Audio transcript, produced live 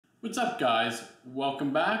What's up, guys?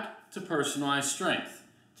 Welcome back to Personalized Strength.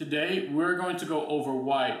 Today we're going to go over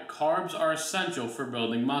why carbs are essential for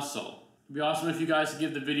building muscle. It'd be awesome if you guys could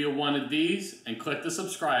give the video one of these and click the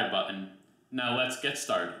subscribe button. Now let's get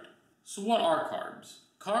started. So what are carbs?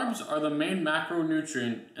 Carbs are the main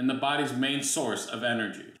macronutrient and the body's main source of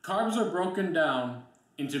energy. Carbs are broken down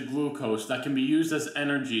into glucose that can be used as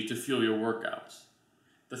energy to fuel your workouts.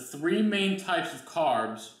 The three main types of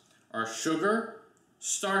carbs are sugar,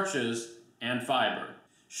 starches, and fiber.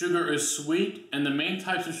 Sugar is sweet, and the main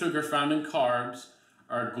types of sugar found in carbs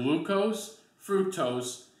are glucose,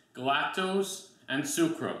 fructose, galactose, and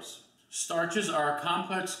sucrose. Starches are a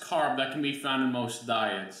complex carb that can be found in most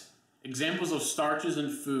diets. Examples of starches in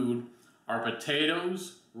food are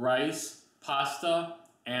potatoes, rice, pasta,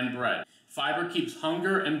 and bread. Fiber keeps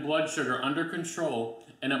hunger and blood sugar under control,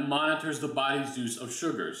 and it monitors the body's use of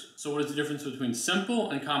sugars. So what is the difference between simple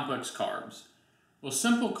and complex carbs? Well,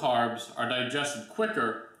 simple carbs are digested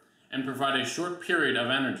quicker and provide a short period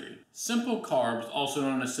of energy. Simple carbs, also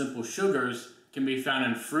known as simple sugars, can be found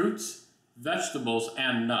in fruits, vegetables,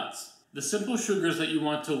 and nuts. The simple sugars that you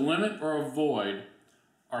want to limit or avoid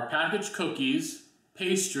are packaged cookies,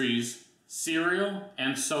 pastries, cereal,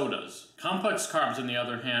 and sodas. Complex carbs, on the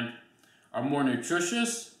other hand, are more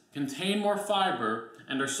nutritious, contain more fiber,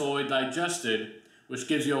 and are slowly digested, which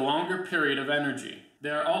gives you a longer period of energy. They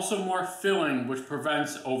are also more filling, which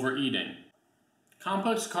prevents overeating.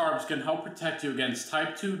 Complex carbs can help protect you against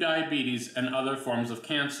type 2 diabetes and other forms of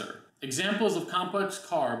cancer. Examples of complex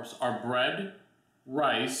carbs are bread,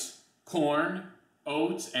 rice, corn,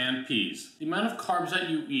 oats, and peas. The amount of carbs that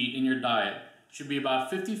you eat in your diet should be about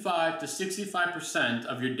 55 to 65%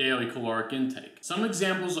 of your daily caloric intake. Some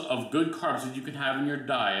examples of good carbs that you can have in your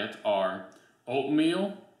diet are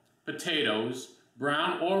oatmeal, potatoes,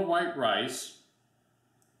 brown or white rice,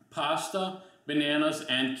 pasta, bananas,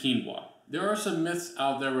 and quinoa. There are some myths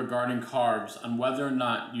out there regarding carbs on whether or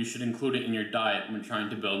not you should include it in your diet when trying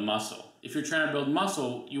to build muscle. If you're trying to build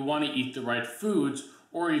muscle, you want to eat the right foods,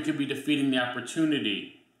 or you could be defeating the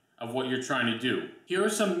opportunity of what you're trying to do. Here are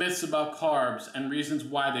some myths about carbs and reasons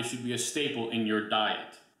why they should be a staple in your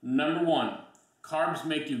diet. Number 1, carbs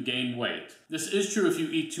make you gain weight. This is true if you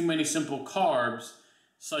eat too many simple carbs,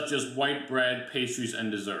 such as white bread, pastries,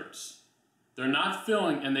 and desserts. They're not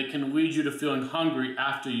filling, and they can lead you to feeling hungry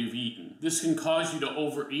after you've eaten. This can cause you to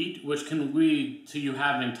overeat, which can lead to you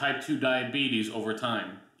having type 2 diabetes over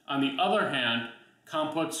time. On the other hand,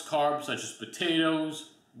 complex carbs such as potatoes,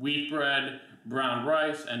 wheat bread, brown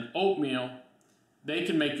rice, and oatmeal, they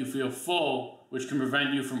can make you feel full, which can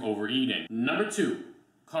prevent you from overeating. Number 2,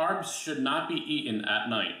 carbs should not be eaten at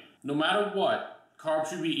night. No matter what, carbs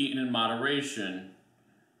should be eaten in moderation,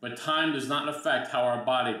 but time does not affect how our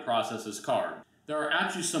body processes carbs. There are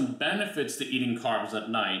actually some benefits to eating carbs at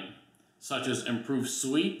night, such as improved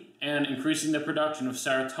sleep and increasing the production of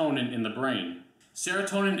serotonin in the brain.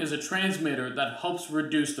 Serotonin is a transmitter that helps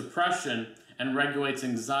reduce depression and regulates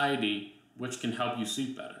anxiety, which can help you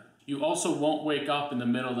sleep better. You also won't wake up in the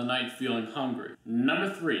middle of the night feeling hungry.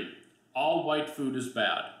 Number 3, all white food is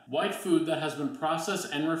bad. White food that has been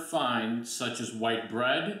processed and refined, such as white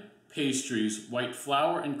bread, pastries, white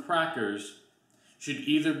flour, and crackers, should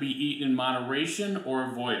either be eaten in moderation or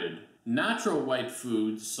avoided. Natural white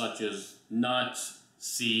foods such as nuts,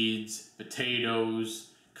 seeds,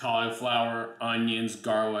 potatoes, cauliflower, onions,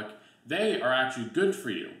 garlic, they are actually good for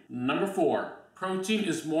you. Number 4, protein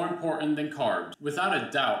is more important than carbs. Without a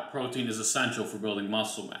doubt, protein is essential for building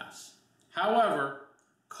muscle mass. However,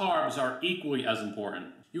 carbs are equally as important.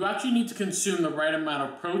 You actually need to consume the right amount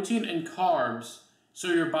of protein and carbs so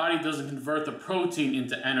your body doesn't convert the protein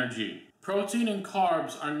into energy. Protein and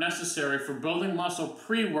carbs are necessary for building muscle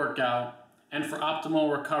pre-workout and for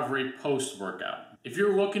optimal recovery post-workout. If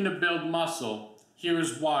you're looking to build muscle, here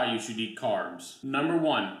is why you should eat carbs. Number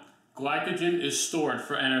 1, glycogen is stored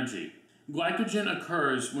for energy. Glycogen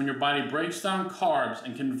occurs when your body breaks down carbs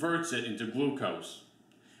and converts it into glucose.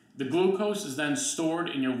 The glucose is then stored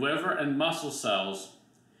in your liver and muscle cells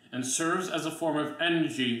and serves as a form of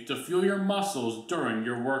energy to fuel your muscles during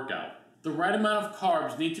your workout. The right amount of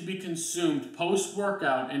carbs need to be consumed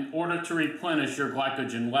post-workout in order to replenish your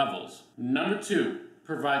glycogen levels. Number 2,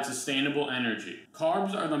 provide sustainable energy.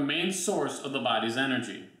 Carbs are the main source of the body's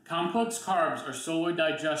energy. Complex carbs are slowly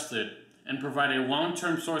digested and provide a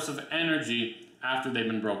long-term source of energy after they've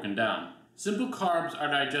been broken down. Simple carbs are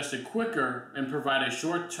digested quicker and provide a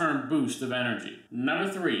short-term boost of energy.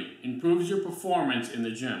 Number 3, improves your performance in the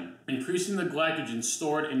gym. Increasing the glycogen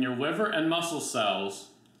stored in your liver and muscle cells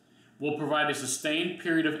will provide a sustained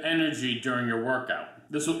period of energy during your workout.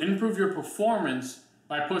 This will improve your performance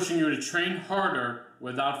by pushing you to train harder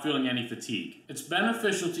without feeling any fatigue. It's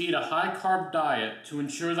beneficial to eat a high-carb diet to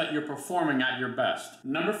ensure that you're performing at your best.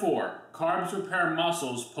 Number 4, carbs repair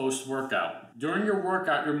muscles post-workout. During your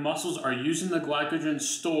workout, your muscles are using the glycogen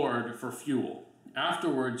stored for fuel.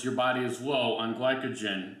 Afterwards, your body is low on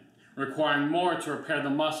glycogen, requiring more to repair the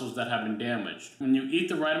muscles that have been damaged. When you eat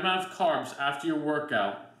the right amount of carbs after your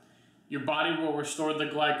workout, your body will restore the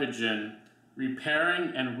glycogen,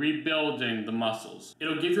 repairing and rebuilding the muscles.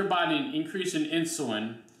 It'll give your body an increase in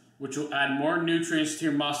insulin, which will add more nutrients to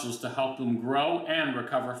your muscles to help them grow and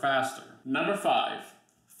recover faster. Number 5,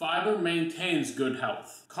 fiber maintains good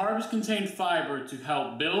health. Carbs contain fiber to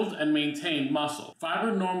help build and maintain muscle.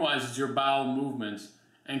 Fiber normalizes your bowel movements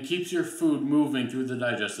and keeps your food moving through the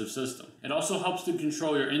digestive system. It also helps to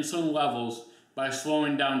control your insulin levels by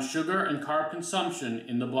slowing down sugar and carb consumption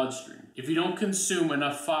in the bloodstream. If you don't consume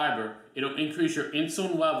enough fiber, it'll increase your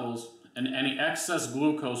insulin levels and any excess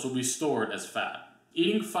glucose will be stored as fat.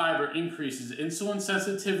 Eating fiber increases insulin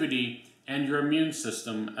sensitivity and your immune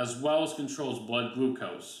system, as well as controls blood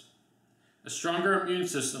glucose. A stronger immune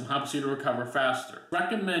system helps you to recover faster.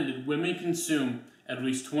 Recommended women consume at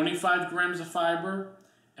least 25 grams of fiber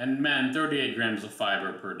and men 38 grams of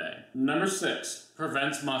fiber per day. Number 6,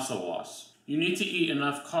 prevents muscle loss. You need to eat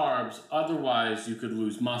enough carbs, otherwise you could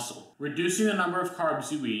lose muscle. Reducing the number of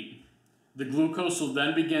carbs you eat, the glucose will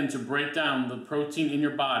then begin to break down the protein in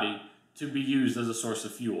your body to be used as a source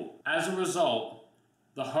of fuel. As a result,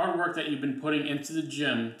 the hard work that you've been putting into the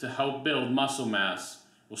gym to help build muscle mass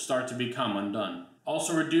will start to become undone.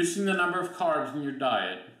 Also, reducing the number of carbs in your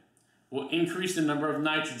diet will increase the number of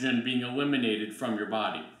nitrogen being eliminated from your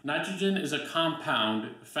body. Nitrogen is a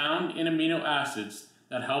compound found in amino acids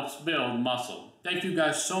that helps build muscle. Thank you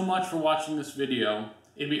guys so much for watching this video.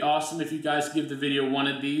 It'd be awesome if you guys give the video one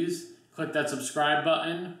of these, click that subscribe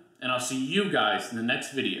button, and I'll see you guys in the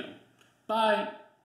next video. Bye!